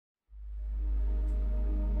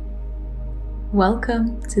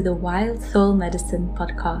Welcome to the Wild Soul Medicine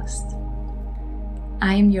podcast.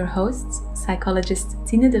 I am your host, psychologist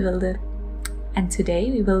Tine de Wilde, and today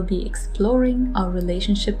we will be exploring our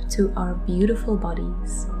relationship to our beautiful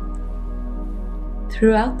bodies.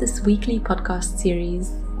 Throughout this weekly podcast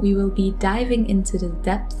series, we will be diving into the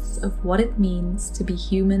depths of what it means to be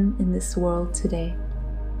human in this world today,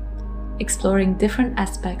 exploring different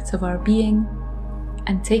aspects of our being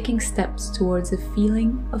and taking steps towards a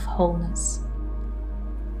feeling of wholeness.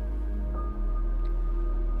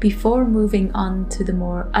 Before moving on to the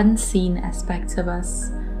more unseen aspects of us,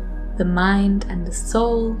 the mind and the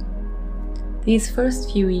soul, these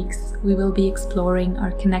first few weeks we will be exploring our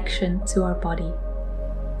connection to our body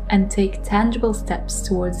and take tangible steps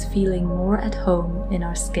towards feeling more at home in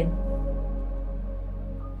our skin.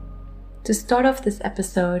 To start off this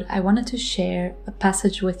episode, I wanted to share a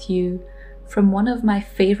passage with you from one of my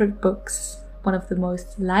favorite books, one of the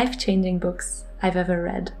most life-changing books I've ever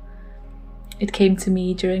read. It came to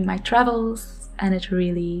me during my travels, and it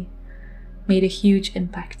really made a huge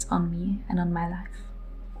impact on me and on my life.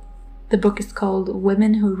 The book is called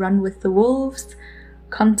Women Who Run with the Wolves: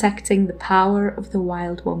 Contacting the Power of the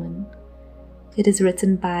Wild Woman. It is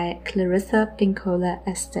written by Clarissa Pinkola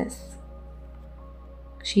Estes.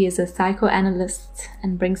 She is a psychoanalyst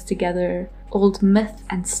and brings together old myth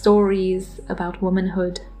and stories about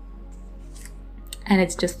womanhood, and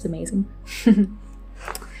it's just amazing.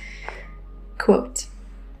 Quote,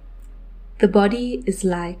 "The body is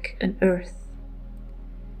like an earth.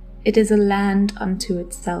 It is a land unto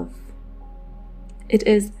itself. It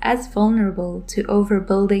is as vulnerable to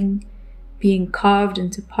overbuilding, being carved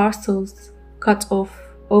into parcels, cut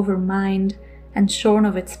off, overmined, and shorn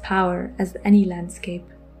of its power as any landscape.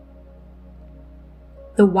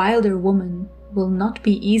 The wilder woman will not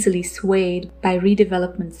be easily swayed by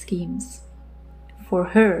redevelopment schemes. For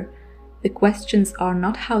her, the questions are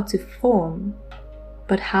not how to form,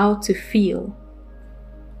 but how to feel.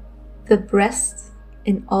 The breast,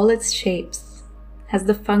 in all its shapes, has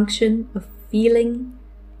the function of feeling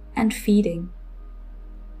and feeding.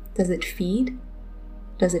 Does it feed?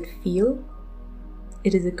 Does it feel?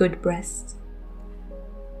 It is a good breast.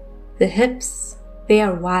 The hips, they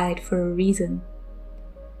are wide for a reason.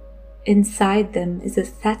 Inside them is a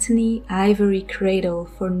satiny ivory cradle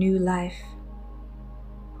for new life.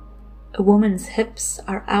 A woman's hips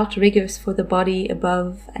are outriggers for the body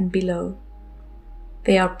above and below.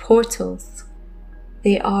 They are portals.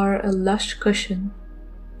 They are a lush cushion,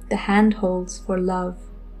 the handholds for love,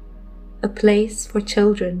 a place for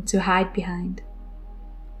children to hide behind.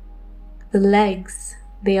 The legs,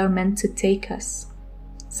 they are meant to take us,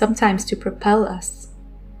 sometimes to propel us.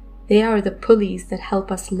 They are the pulleys that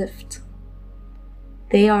help us lift.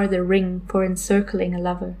 They are the ring for encircling a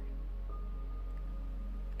lover.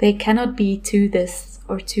 They cannot be to this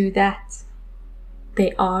or to that.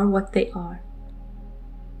 They are what they are.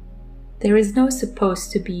 There is no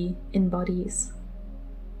supposed to be in bodies.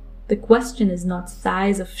 The question is not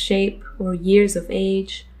size of shape or years of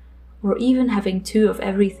age, or even having two of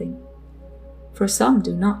everything. For some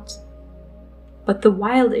do not. But the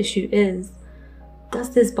wild issue is,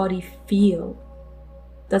 does this body feel?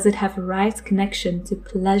 Does it have a right connection to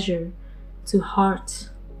pleasure, to heart,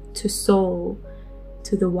 to soul,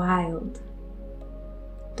 to the wild?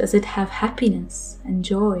 Does it have happiness and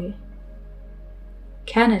joy?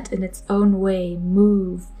 Can it in its own way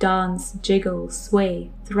move, dance, jiggle, sway,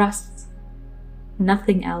 thrust?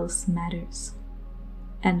 Nothing else matters."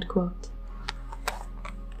 End quote.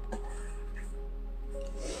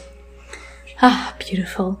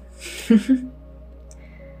 Beautiful.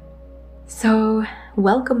 So,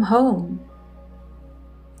 welcome home.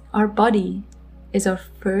 Our body is our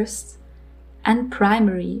first and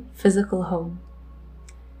primary physical home.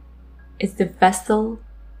 It's the vessel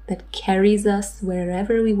that carries us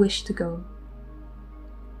wherever we wish to go.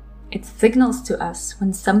 It signals to us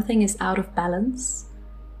when something is out of balance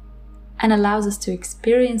and allows us to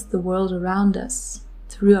experience the world around us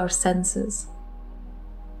through our senses.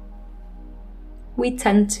 We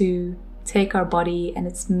tend to take our body and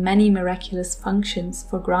its many miraculous functions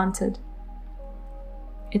for granted.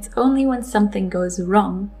 It's only when something goes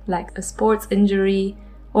wrong, like a sports injury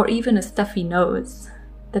or even a stuffy nose,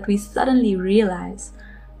 that we suddenly realize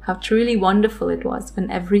how truly wonderful it was when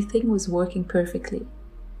everything was working perfectly.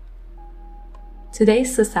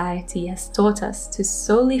 Today's society has taught us to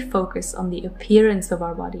solely focus on the appearance of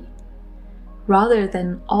our body, rather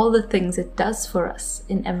than all the things it does for us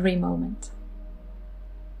in every moment.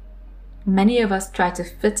 Many of us try to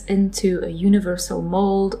fit into a universal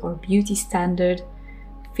mold or beauty standard,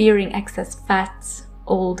 fearing excess fat,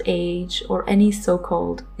 old age, or any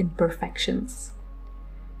so-called imperfections.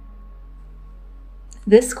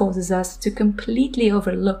 This causes us to completely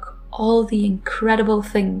overlook all the incredible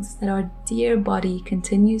things that our dear body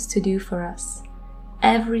continues to do for us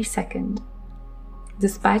every second,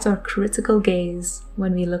 despite our critical gaze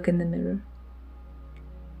when we look in the mirror.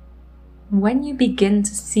 When you begin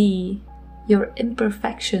to see your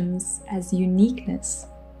imperfections as uniqueness,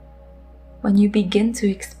 when you begin to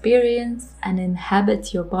experience and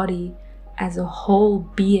inhabit your body as a whole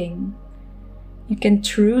being, you can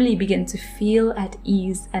truly begin to feel at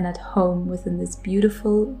ease and at home within this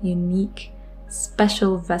beautiful, unique,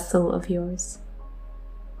 special vessel of yours.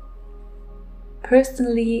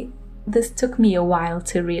 Personally, this took me a while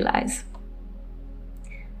to realize.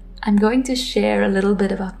 I'm going to share a little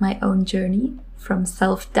bit about my own journey from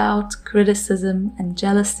self-doubt, criticism, and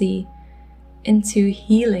jealousy into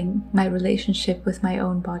healing my relationship with my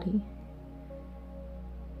own body.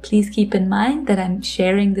 Please keep in mind that I'm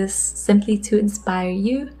sharing this simply to inspire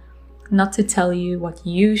you, not to tell you what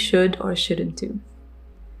you should or shouldn't do.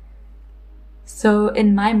 So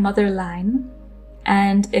in my mother line,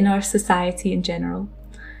 and in our society in general,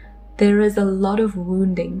 there is a lot of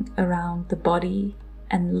wounding around the body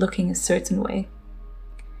and looking a certain way.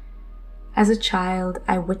 As a child,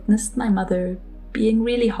 I witnessed my mother being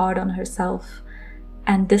really hard on herself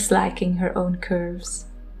and disliking her own curves.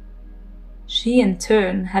 She in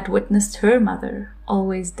turn had witnessed her mother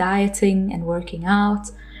always dieting and working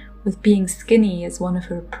out, with being skinny as one of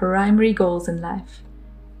her primary goals in life.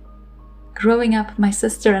 Growing up, my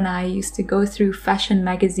sister and I used to go through fashion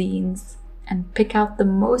magazines and pick out the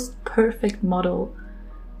most perfect model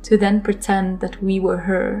to then pretend that we were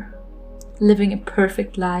her, living a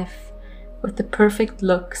perfect life with the perfect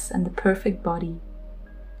looks and the perfect body.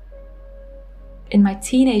 In my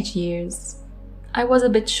teenage years, I was a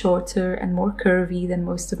bit shorter and more curvy than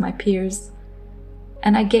most of my peers,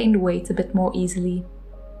 and I gained weight a bit more easily.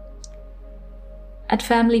 At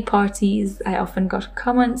family parties, I often got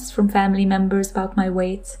comments from family members about my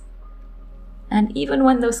weight, and even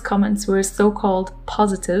when those comments were so-called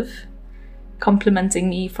positive, complimenting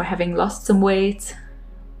me for having lost some weight,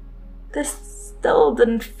 this still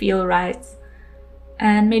didn't feel right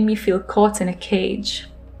and made me feel caught in a cage,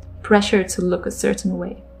 pressured to look a certain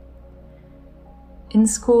way. In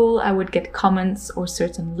school, I would get comments or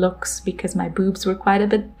certain looks because my boobs were quite a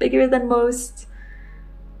bit bigger than most.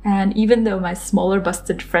 And even though my smaller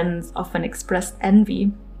busted friends often expressed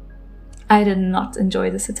envy, I did not enjoy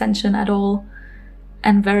this attention at all,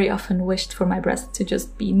 and very often wished for my breasts to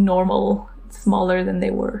just be normal, smaller than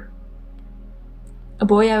they were. A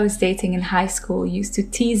boy I was dating in high school used to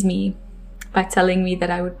tease me by telling me that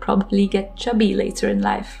I would probably get chubby later in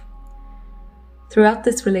life. Throughout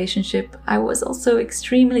this relationship, I was also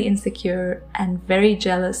extremely insecure and very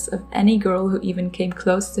jealous of any girl who even came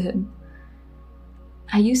close to him.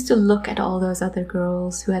 I used to look at all those other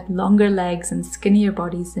girls who had longer legs and skinnier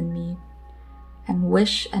bodies than me, and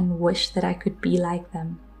wish that I could be like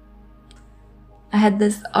them. I had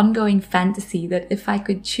this ongoing fantasy that if I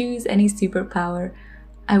could choose any superpower,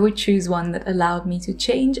 I would choose one that allowed me to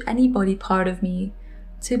change any body part of me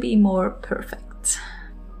to be more perfect.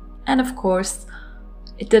 And of course,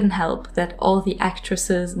 it didn't help that all the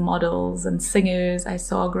actresses, models, and singers I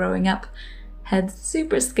saw growing up had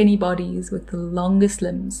super skinny bodies with the longest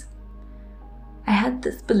limbs. I had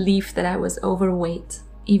this belief that I was overweight,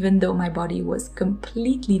 even though my body was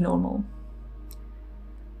completely normal.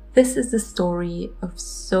 This is the story of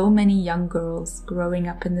so many young girls growing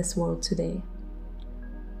up in this world today.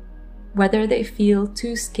 Whether they feel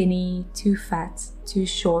too skinny, too fat, too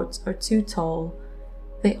short, or too tall,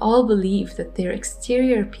 they all believe that their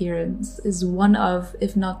exterior appearance is one of,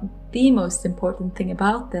 if not the most important thing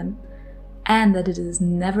about them, and that it is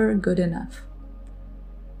never good enough.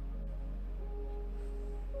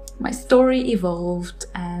 My story evolved,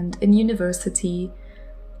 and in university,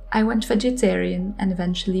 I went vegetarian and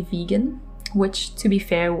eventually vegan, which, to be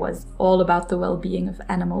fair, was all about the well-being of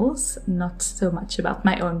animals, not so much about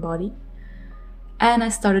my own body. And I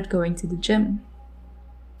started going to the gym.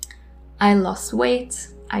 I lost weight,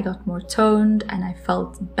 I got more toned, and I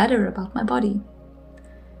felt better about my body.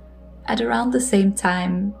 At around the same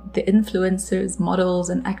time, the influencers, models,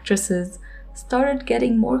 and actresses started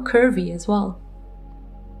getting more curvy as well.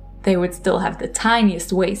 They would still have the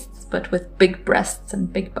tiniest waists, but with big breasts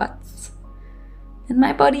and big butts. And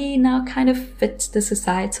my body now kind of fit the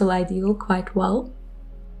societal ideal quite well.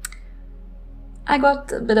 I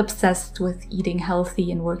got a bit obsessed with eating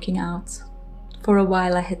healthy and working out. For a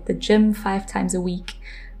while I hit the gym 5 times a week,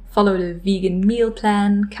 followed a vegan meal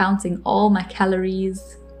plan, counting all my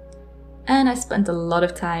calories. and I spent a lot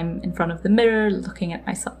of time in front of the mirror looking at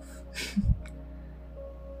myself.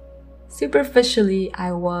 Superficially,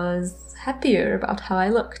 I was happier about how I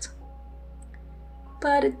looked.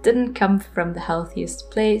 But it didn't come from the healthiest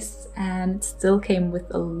place, and it still came with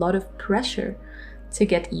a lot of pressure to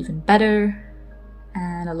get even better,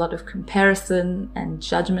 and a lot of comparison and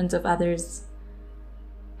judgment of others.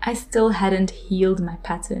 I still hadn't healed my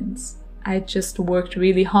patterns. I just worked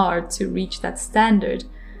really hard to reach that standard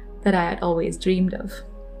that I had always dreamed of.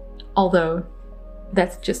 Although,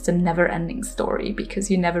 that's just a never-ending story,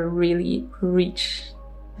 because you never really reach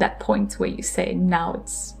that point where you say, now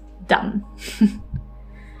it's done.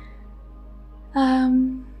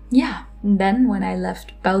 And then when I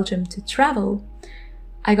left Belgium to travel,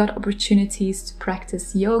 I got opportunities to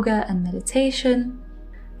practice yoga and meditation,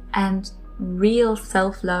 and real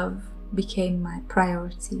self-love became my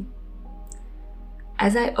priority.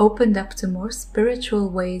 As I opened up to more spiritual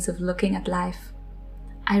ways of looking at life,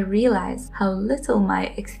 I realized how little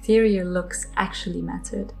my exterior looks actually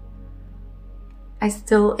mattered. I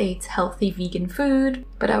still ate healthy vegan food,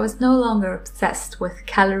 but I was no longer obsessed with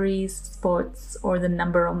calories, sports, or the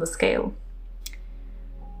number on the scale.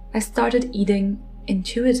 I started eating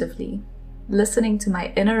intuitively, listening to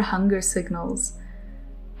my inner hunger signals,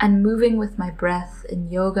 and moving with my breath in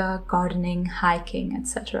yoga, gardening, hiking,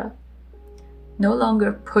 etc. No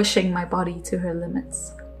longer pushing my body to her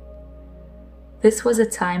limits. This was a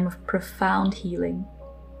time of profound healing,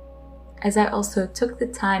 as I also took the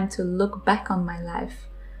time to look back on my life,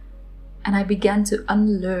 and I began to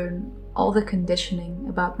unlearn all the conditioning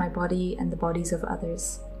about my body and the bodies of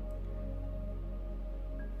others.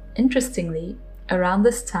 Interestingly, around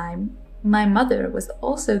this time, my mother was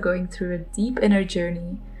also going through a deep inner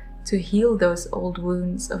journey to heal those old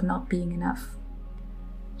wounds of not being enough.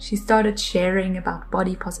 She started sharing about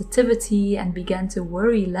body positivity and began to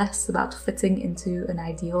worry less about fitting into an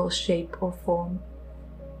ideal shape or form.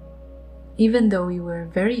 Even though we were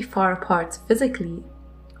very far apart physically,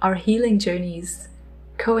 our healing journeys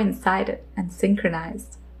coincided and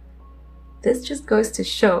synchronized. This just goes to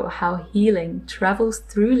show how healing travels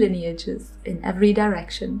through lineages in every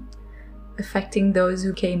direction, affecting those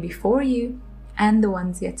who came before you and the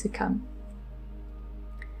ones yet to come.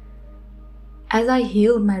 As I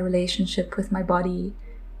healed my relationship with my body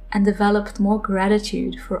and developed more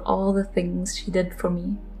gratitude for all the things she did for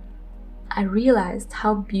me, I realized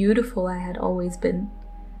how beautiful I had always been,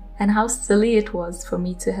 and how silly it was for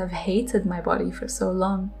me to have hated my body for so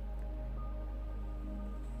long.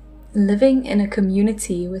 Living in a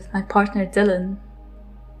community with my partner Dylan,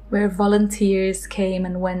 where volunteers came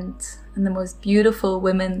and went and the most beautiful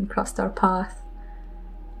women crossed our path,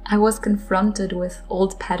 I was confronted with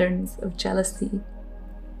old patterns of jealousy.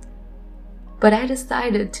 But I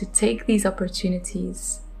decided to take these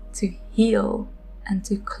opportunities to heal and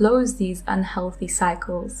to close these unhealthy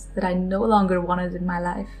cycles that I no longer wanted in my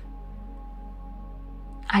life.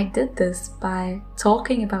 I did this by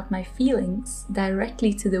talking about my feelings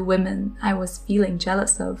directly to the women I was feeling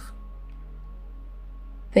jealous of.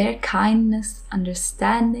 Their kindness,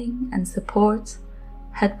 understanding, and support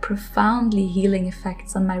had profoundly healing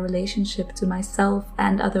effects on my relationship to myself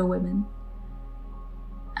and other women.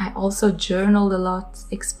 I also journaled a lot,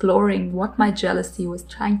 exploring what my jealousy was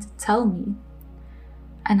trying to tell me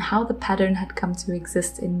and how the pattern had come to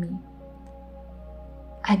exist in me.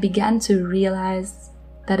 I began to realize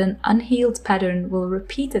that an unhealed pattern will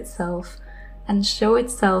repeat itself and show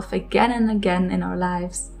itself again and again in our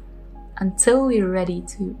lives until we're ready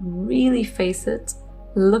to really face it,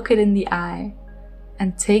 look it in the eye,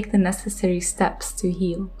 and take the necessary steps to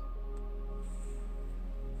heal.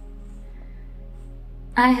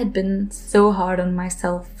 I had been so hard on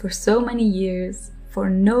myself for so many years for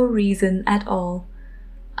no reason at all,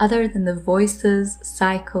 other than the voices,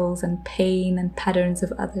 cycles, and pain and patterns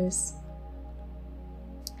of others.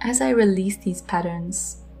 As I released these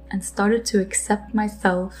patterns and started to accept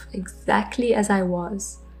myself exactly as I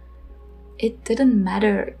was, it didn't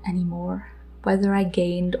matter anymore whether I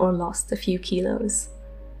gained or lost a few kilos.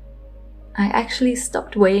 I actually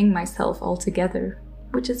stopped weighing myself altogether,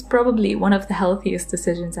 which is probably one of the healthiest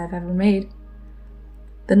decisions I've ever made.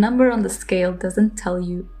 The number on the scale doesn't tell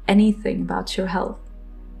you anything about your health.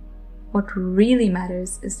 What really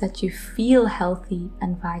matters is that you feel healthy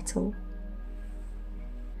and vital.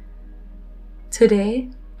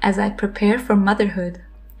 Today, as I prepare for motherhood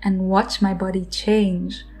and watch my body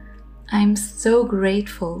change, I'm so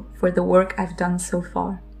grateful for the work I've done so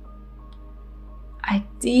far. I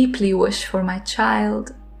deeply wish for my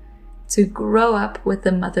child to grow up with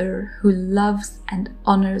a mother who loves and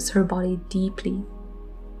honors her body deeply.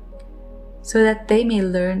 so that they may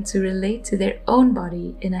learn to relate to their own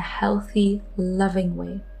body in a healthy, loving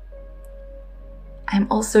way.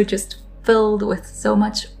 I'm also just filled with so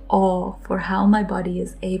much awe for how my body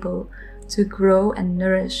is able to grow and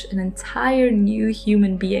nourish an entire new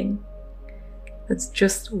human being. That's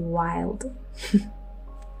just wild.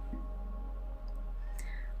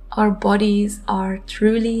 Our bodies are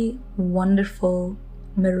truly wonderful,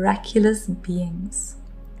 miraculous beings.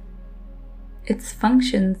 Its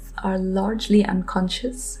functions are largely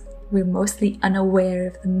unconscious. We're mostly unaware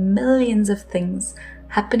of the millions of things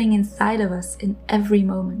happening inside of us in every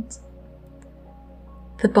moment.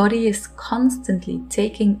 The body is constantly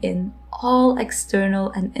taking in all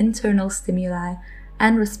external and internal stimuli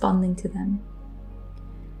and responding to them.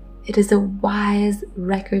 It is a wise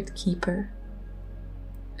record keeper,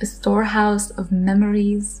 a storehouse of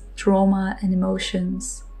memories, trauma, and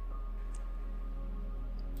emotions.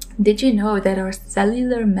 Did you know that our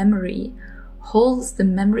cellular memory holds the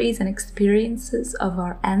memories and experiences of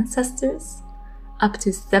our ancestors up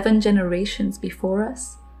to 7 generations before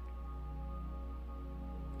us?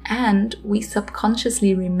 And we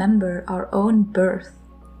subconsciously remember our own birth,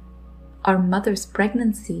 our mother's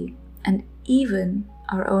pregnancy, and even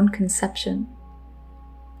our own conception.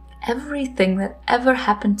 Everything that ever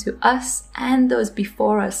happened to us and those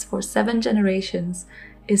before us for 7 generations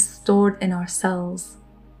is stored in our cells.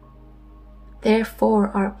 Therefore,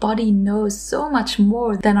 our body knows so much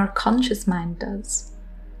more than our conscious mind does.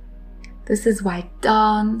 This is why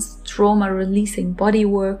dance, trauma-releasing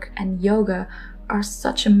bodywork, and yoga are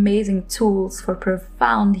such amazing tools for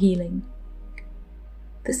profound healing.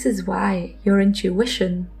 This is why your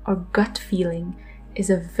intuition or gut feeling is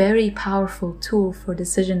a very powerful tool for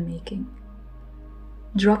decision making.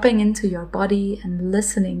 Dropping into your body and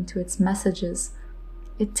listening to its messages,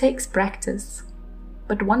 it takes practice,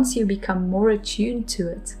 but once you become more attuned to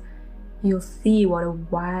it, you'll see what a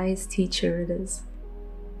wise teacher it is.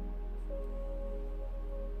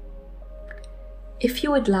 If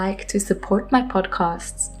you would like to support my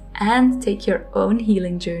podcasts and take your own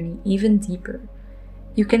healing journey even deeper,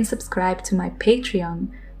 you can subscribe to my Patreon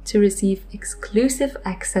to receive exclusive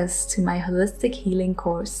access to my holistic healing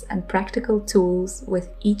course and practical tools with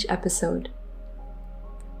each episode.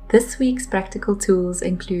 This week's practical tools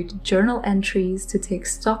include journal entries to take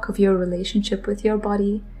stock of your relationship with your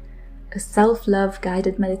body, a self-love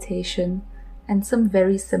guided meditation, and some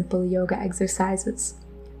very simple yoga exercises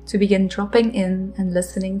to begin dropping in and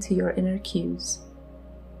listening to your inner cues.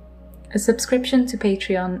 A subscription to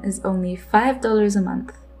Patreon is only $5 a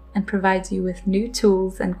month and provides you with new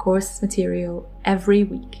tools and course material every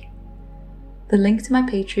week. The link to my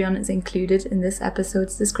Patreon is included in this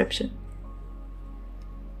episode's description.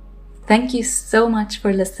 Thank you so much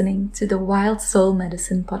for listening to the Wild Soul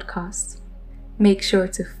Medicine podcast. Make sure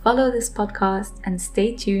to follow this podcast and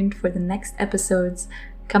stay tuned for the next episodes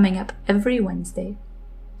coming up every Wednesday.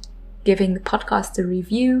 Giving the podcast a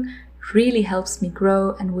review really helps me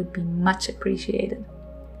grow and would be much appreciated.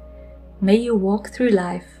 May you walk through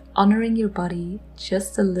life honoring your body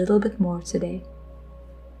just a little bit more today.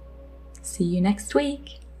 See you next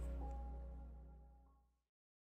week.